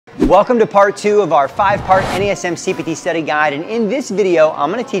Welcome to part 2 of our 5-part NASM CPT study guide, and in this video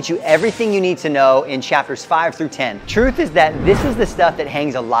I'm going to teach you everything you need to know in chapters 5 through 10. Truth is that this is the stuff that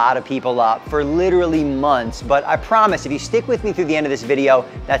hangs a lot of people up for literally months, but I promise if you stick with me through the end of this video,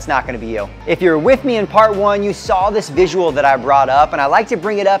 that's not going to be you. If you're with me in part 1, you saw this visual that I brought up, and I like to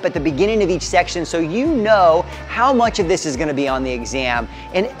bring it up at the beginning of each section so you know how much of this is going to be on the exam,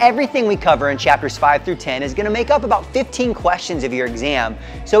 and everything we cover in chapters 5 through 10 is going to make up about 15 questions of your exam.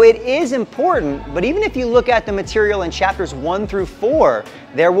 So it is important, but even if you look at the material in chapters 1 through 4,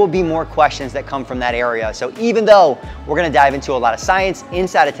 there will be more questions that come from that area. So even though we're going to dive into a lot of science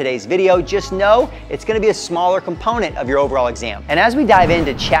inside of today's video, just know it's going to be a smaller component of your overall exam. And as we dive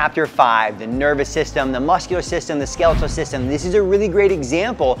into chapter 5, the nervous system, the muscular system, the skeletal system, this is a really great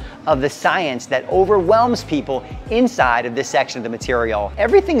example of the science that overwhelms people inside of this section of the material.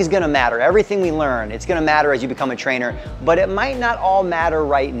 Everything is going to matter. Everything we learn, it's going to matter as you become a trainer, but it might not all matter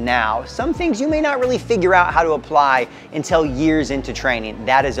right now. Some things you may not really figure out how to apply until years into training.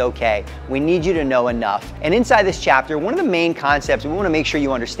 That is okay. We need you to know enough. And inside this chapter, one of the main concepts we want to make sure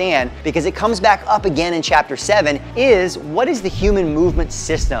you understand, because it comes back up again in chapter 7, is what is the human movement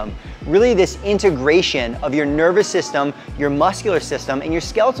system? Really this integration of your nervous system, your muscular system, and your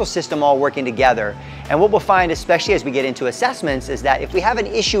skeletal system all working together. And what we'll find, especially as we get into assessments, is that if we have an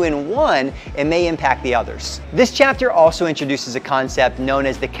issue in one, it may impact the others. This chapter also introduces a concept known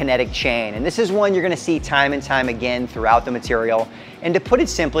as the kinetic chain, and this is one you're going to see time and time again throughout the material. And to put it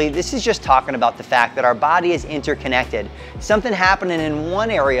simply, this is just talking about the fact that our body is interconnected. Something happening in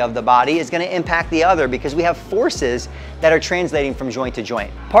one area of the body is going to impact the other because we have forces that are translating from joint to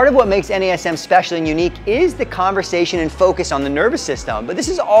joint. Part of what makes NASM special and unique is the conversation and focus on the nervous system, but this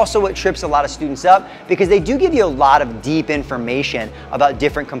is also what trips a lot of students up because they do give you a lot of deep information about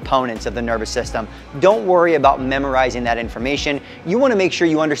different components of the nervous system. Don't worry about memorizing that information. You want to make sure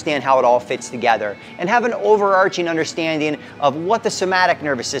you understand how it all fits together and have an overarching understanding of what the somatic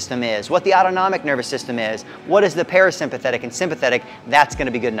nervous system is, what the autonomic nervous system is, what is the parasympathetic and sympathetic. That's going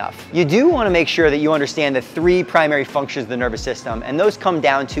to be good enough. You do want to make sure that you understand the 3 primary functions of the nervous system, and those come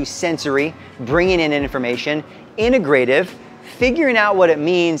down to sensory, bringing in information, integrative, figuring out what it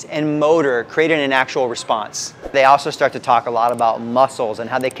means, and motor, creating an actual response. They also start to talk a lot about muscles and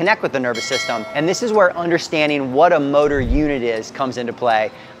how they connect with the nervous system. And this is where understanding what a motor unit is comes into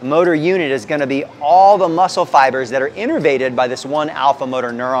play. A motor unit is going to be all the muscle fibers that are innervated by this one alpha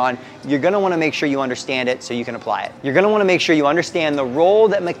motor neuron. You're going to want to make sure you understand it so you can apply it. You're going to want to make sure you understand the role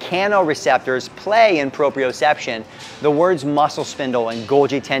that mechanoreceptors play in proprioception. The words muscle spindle and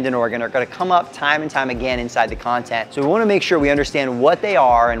Golgi tendon organ are going to come up time and time again inside the content. So we want to make sure we understand what they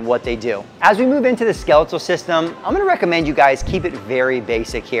are and what they do. As we move into the skeletal system, I'm going to recommend you guys keep it very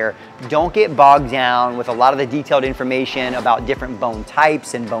basic here. Don't get bogged down with a lot of the detailed information about different bone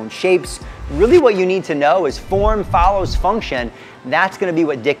types and bone shapes. Really what you need to know is form follows function. That's going to be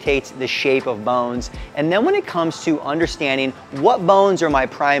what dictates the shape of bones. And then when it comes to understanding what bones are my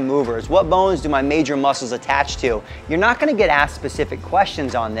prime movers, what bones do my major muscles attach to, you're not going to get asked specific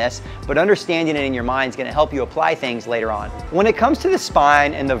questions on this, but understanding it in your mind is going to help you apply things later on. When it comes to the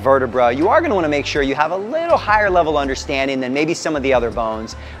spine and the vertebra, you are going to want to make sure you have a little higher level understanding than maybe some of the other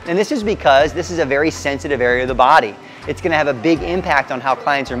bones. And this is because this is a very sensitive area of the body. It's going to have a big impact on how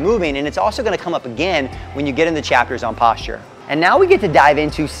clients are moving, and it's also going to come up again when you get into chapters on posture. And now we get to dive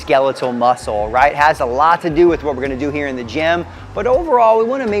into skeletal muscle, right? It has a lot to do with what we're going to do here in the gym, but overall we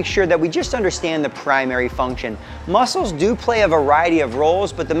want to make sure that we just understand the primary function. Muscles do play a variety of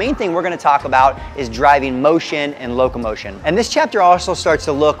roles, but the main thing we're going to talk about is driving motion and locomotion. And this chapter also starts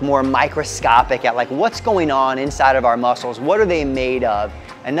to look more microscopic at like what's going on inside of our muscles, what are they made of?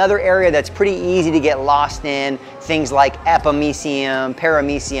 Another area that's pretty easy to get lost in, things like epimysium,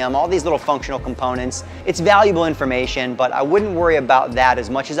 paramysium, all these little functional components. It's valuable information, but I wouldn't worry about that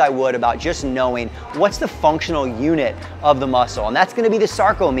as much as I would about just knowing what's the functional unit of the muscle, and that's going to be the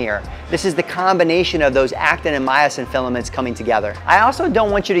sarcomere. This is the combination of those actin and myosin filaments coming together. I also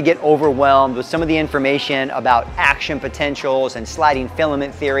don't want you to get overwhelmed with some of the information about action potentials and sliding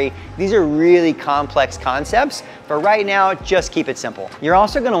filament theory. These are really complex concepts, but right now, just keep it simple. You're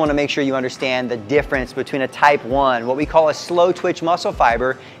also going to want to make sure you understand the difference between a type 1, what we call a slow twitch muscle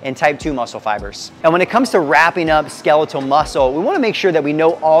fiber, and type 2 muscle fibers. And when it comes to wrapping up skeletal muscle, we want to make sure that we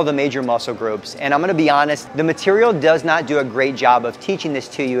know all the major muscle groups. And I'm going to be honest, the material does not do a great job of teaching this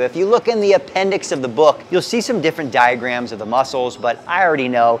to you. If you look in the appendix of the book, you'll see some different diagrams of the muscles, but I already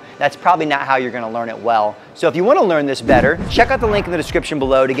know that's probably not how you're going to learn it well. So if you want to learn this better, check out the link in the description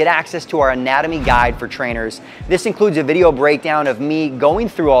below to get access to our anatomy guide for trainers. This includes a video breakdown of me going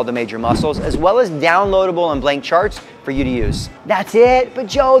through all the major muscles, as well as downloadable and blank charts for you to use. That's it, but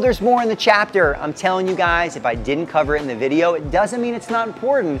Joe, there's more in the chapter. I'm telling you guys, if I didn't cover it in the video, it doesn't mean it's not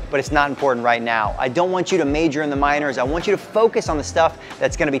important, but it's not important right now. I don't want you to major in the minors. I want you to focus on the stuff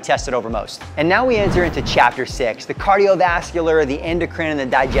that's gonna be tested over most. And now we enter into chapter 6, the cardiovascular, the endocrine, and the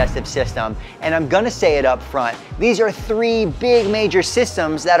digestive system. And I'm gonna say it up front. These are 3 big major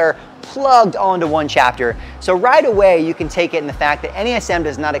systems that are plugged onto one chapter. So right away, you can take it in the fact that NASM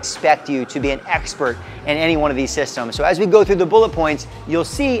does not expect you to be an expert in any one of these systems. So as we go through the bullet points, you'll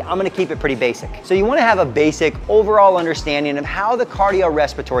see I'm gonna keep it pretty basic. So you wanna have a basic overall understanding of how the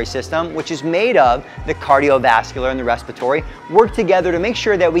cardiorespiratory system, which is made of the cardiovascular and the respiratory, work together to make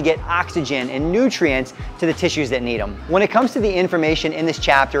sure that we get oxygen and nutrients to the tissues that need them. When it comes to the information in this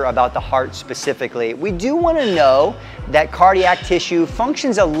chapter about the heart specifically, we do wanna know that cardiac tissue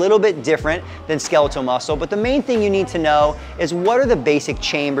functions a little bit different than skeletal muscle, but the main thing you need to know is what are the basic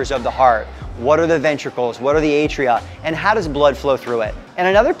chambers of the heart? What are the ventricles? What are the atria? And how does blood flow through it? And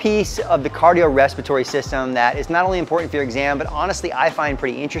another piece of the cardiorespiratory system that is not only important for your exam, but honestly I find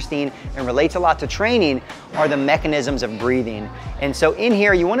pretty interesting and relates a lot to training are the mechanisms of breathing. And so in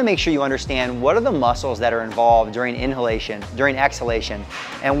here, you want to make sure you understand what are the muscles that are involved during inhalation, during exhalation,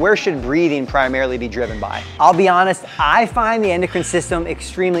 and where should breathing primarily be driven by. I'll be honest, I find the endocrine system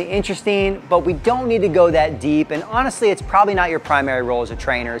extremely interesting, but we don't need to go that deep. And honestly, it's probably not your primary role as a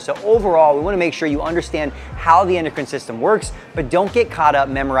trainer. So overall, we want to make sure you understand how the endocrine system works, but don't get caught up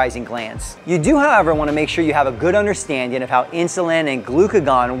memorizing glands. You do, however, want to make sure you have a good understanding of how insulin and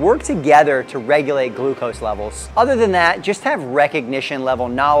glucagon work together to regulate glucose levels. Other than that, just have recognition level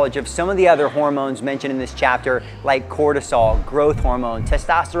knowledge of some of the other hormones mentioned in this chapter, like cortisol, growth hormone,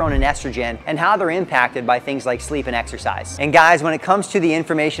 testosterone, and estrogen, and how they're impacted by things like sleep and exercise. And guys, when it comes to the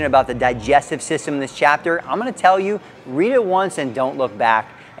information about the digestive system in this chapter, I'm going to tell you, read it once and don't look back.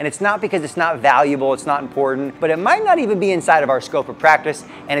 And it's not because it's not valuable, it's not important, but it might not even be inside of our scope of practice,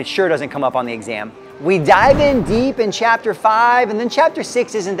 and it sure doesn't come up on the exam. We dive in deep in chapter 5, and then chapter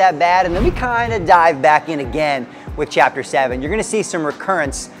 6 isn't that bad, and then we kind of dive back in again with chapter 7. You're gonna see some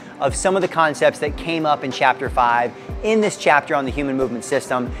recurrence of some of the concepts that came up in chapter 5 in this chapter on the human movement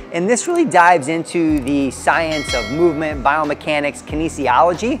system. And this really dives into the science of movement, biomechanics,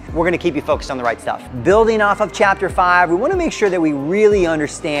 kinesiology. We're gonna keep you focused on the right stuff. Building off of chapter 5, we wanna make sure that we really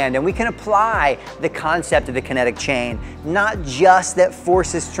understand and we can apply the concept of the kinetic chain. Not just that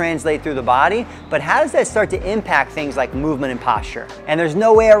forces translate through the body, but how does that start to impact things like movement and posture? And there's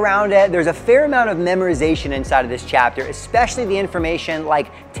no way around it. There's a fair amount of memorization inside of this chapter, especially the information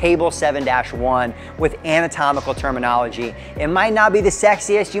like Table 7-1 with anatomical terminology. It might not be the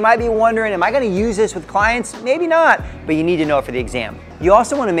sexiest. You might be wondering, am I going to use this with clients? Maybe not, but you need to know it for the exam. You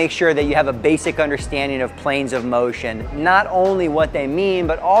also want to make sure that you have a basic understanding of planes of motion, not only what they mean,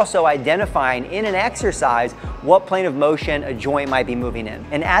 but also identifying in an exercise what plane of motion a joint might be moving in.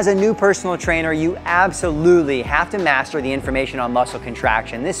 And as a new personal trainer, you absolutely have to master the information on muscle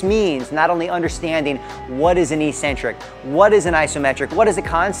contraction. This means not only understanding what is an eccentric, what is an isometric, what is a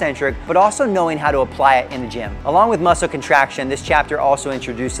concentric, but also knowing how to apply it in the gym. Along with muscle contraction, this chapter also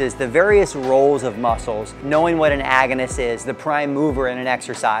introduces the various roles of muscles, knowing what an agonist is, the prime mover in an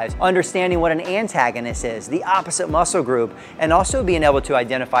exercise, understanding what an antagonist is, the opposite muscle group, and also being able to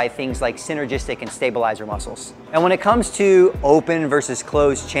identify things like synergistic and stabilizer muscles. And when it comes to open versus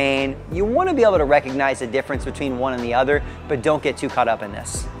closed chain, you want to be able to recognize the difference between one and the other, but don't get too caught up in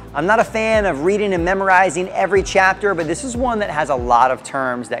this. I'm not a fan of reading and memorizing every chapter, but this is one that has a lot of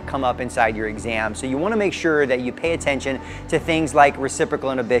terms that come up inside your exam. So you want to make sure that you pay attention to things like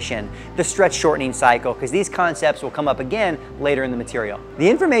reciprocal inhibition, the stretch shortening cycle, because these concepts will come up again later in the material. The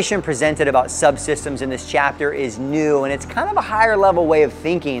information presented about subsystems in this chapter is new, and it's kind of a higher level way of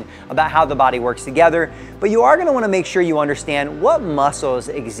thinking about how the body works together, but you are going to want to make sure you understand what muscles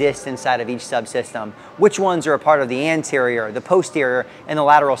exist inside of each subsystem, which ones are a part of the anterior, the posterior, and the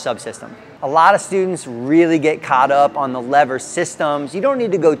lateral subsystem. A lot of students really get caught up on the lever systems. You don't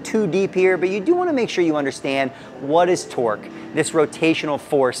need to go too deep here, but you do want to make sure you understand what is torque, this rotational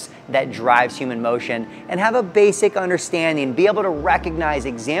force that drives human motion, and have a basic understanding, be able to recognize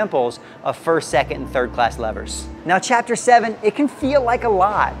examples of first, second, and third class levers. Now, chapter 7, it can feel like a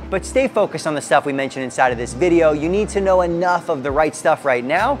lot, but stay focused on the stuff we mentioned inside of this video. You need to know enough of the right stuff right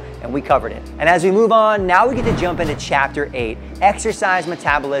now, and we covered it. And as we move on, now we get to jump into chapter 8, exercise,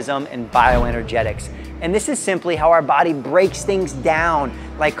 metabolism, and bioenergetics. And this is simply how our body breaks things down,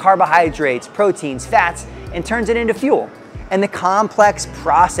 like carbohydrates, proteins, fats, and turns it into fuel. And the complex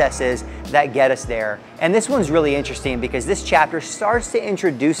processes that get us there. And this one's really interesting because this chapter starts to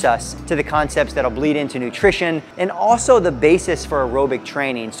introduce us to the concepts that'll bleed into nutrition and also the basis for aerobic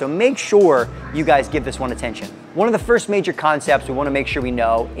training. So make sure you guys give this one attention. One of the first major concepts we want to make sure we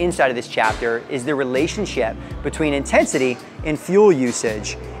know inside of this chapter is the relationship between intensity and fuel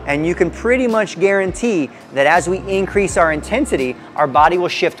usage. And you can pretty much guarantee that as we increase our intensity, our body will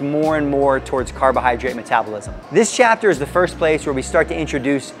shift more and more towards carbohydrate metabolism. This chapter is the first place where we start to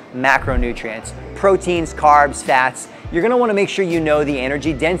introduce macronutrients, proteins, carbs, fats. You're gonna wanna make sure you know the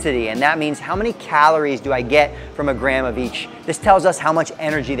energy density, and that means how many calories do I get from a gram of each. This tells us how much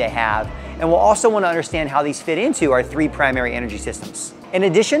energy they have. And we'll also wanna understand how these fit into our three primary energy systems. In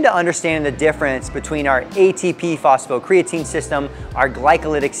addition to understanding the difference between our ATP phosphocreatine system, our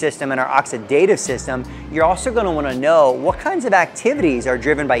glycolytic system, and our oxidative system, you're also going to want to know what kinds of activities are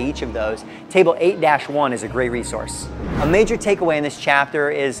driven by each of those. Table 8-1 is a great resource. A major takeaway in this chapter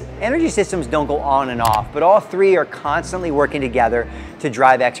is energy systems don't go on and off, but all three are constantly working together to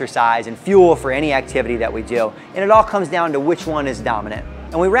drive exercise and fuel for any activity that we do. And it all comes down to which one is dominant.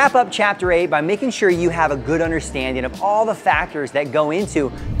 And we wrap up chapter 8 by making sure you have a good understanding of all the factors that go into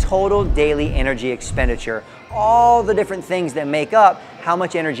total daily energy expenditure, all the different things that make up how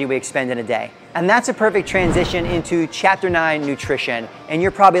much energy we expend in a day. And that's a perfect transition into chapter 9, nutrition. And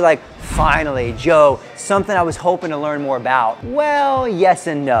you're probably like, finally, Joe, something I was hoping to learn more about. Well, yes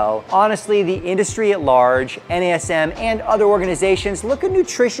and no. Honestly, the industry at large, NASM, and other organizations look at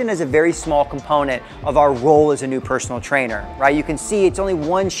nutrition as a very small component of our role as a new personal trainer, right? You can see it's only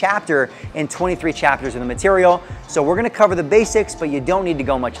one chapter in 23 chapters of the material. So we're gonna cover the basics, but you don't need to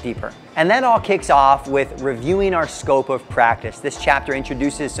go much deeper. And that all kicks off with reviewing our scope of practice. This chapter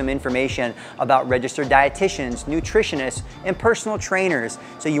introduces some information about registered dietitians, nutritionists, and personal trainers.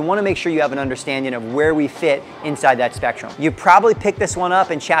 So you want to make sure you have an understanding of where we fit inside that spectrum. You probably picked this one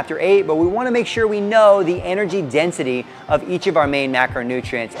up in chapter 8, but we want to make sure we know the energy density of each of our main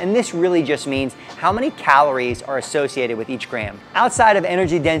macronutrients. And this really just means how many calories are associated with each gram. Outside of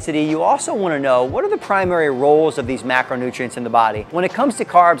energy density, you also want to know what are the primary roles of these macronutrients in the body. When it comes to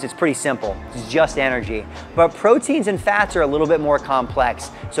carbs, it's pretty simple. It's just energy. But proteins and fats are a little bit more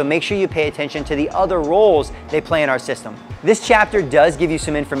complex. So make sure you pay attention to the other roles they play in our system. This chapter does give you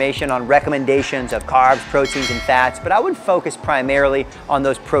some information on recommendations of carbs, proteins, and fats, but I would focus primarily on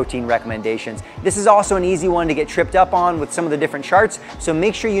those protein recommendations. This is also an easy one to get tripped up on with some of the different charts, so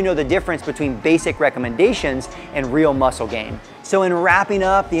make sure you know the difference between basic recommendations and real muscle gain. So in wrapping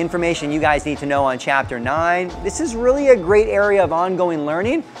up the information you guys need to know on chapter 9, this is really a great area of ongoing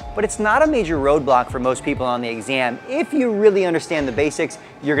learning, but it's not a major roadblock for most people on the exam. If you really understand the basics,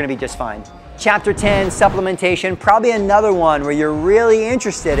 you're gonna be just fine. Chapter 10, supplementation, probably another one where you're really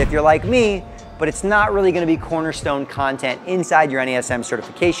interested if you're like me, but it's not really gonna be cornerstone content inside your NASM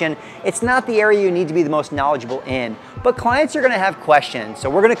certification. It's not the area you need to be the most knowledgeable in, but clients are gonna have questions. So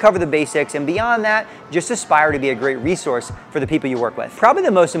we're gonna cover the basics, and beyond that, just aspire to be a great resource for the people you work with. Probably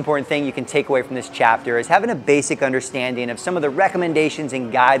the most important thing you can take away from this chapter is having a basic understanding of some of the recommendations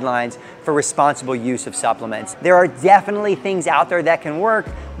and guidelines for responsible use of supplements. There are definitely things out there that can work,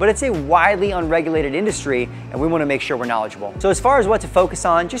 but it's a widely unregulated industry, and we wanna make sure we're knowledgeable. So as far as what to focus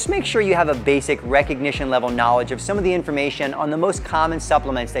on, just make sure you have a basic recognition level knowledge of some of the information on the most common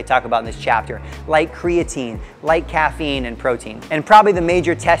supplements they talk about in this chapter, like creatine, like caffeine, and protein. And probably the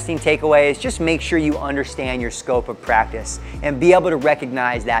major testing takeaway is just make sure you understand your scope of practice and be able to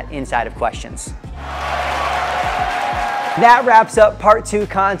recognize that inside of questions. That wraps up part 2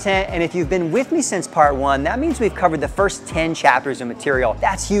 content, and if you've been with me since part 1, that means we've covered the first 10 chapters of material.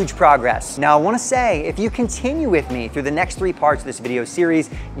 That's huge progress. Now I want to say, if you continue with me through the next 3 parts of this video series,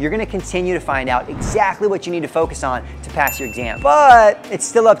 you're going to continue to find out exactly what you need to focus on to pass your exam. But it's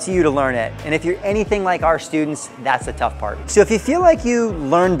still up to you to learn it, and if you're anything like our students, that's the tough part. So if you feel like you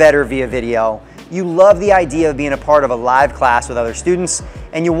learn better via video, you love the idea of being a part of a live class with other students,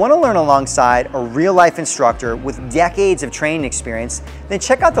 and you want to learn alongside a real-life instructor with decades of training experience, then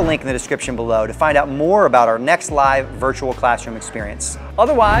check out the link in the description below to find out more about our next live virtual classroom experience.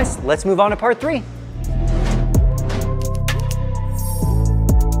 Otherwise, let's move on to part 3.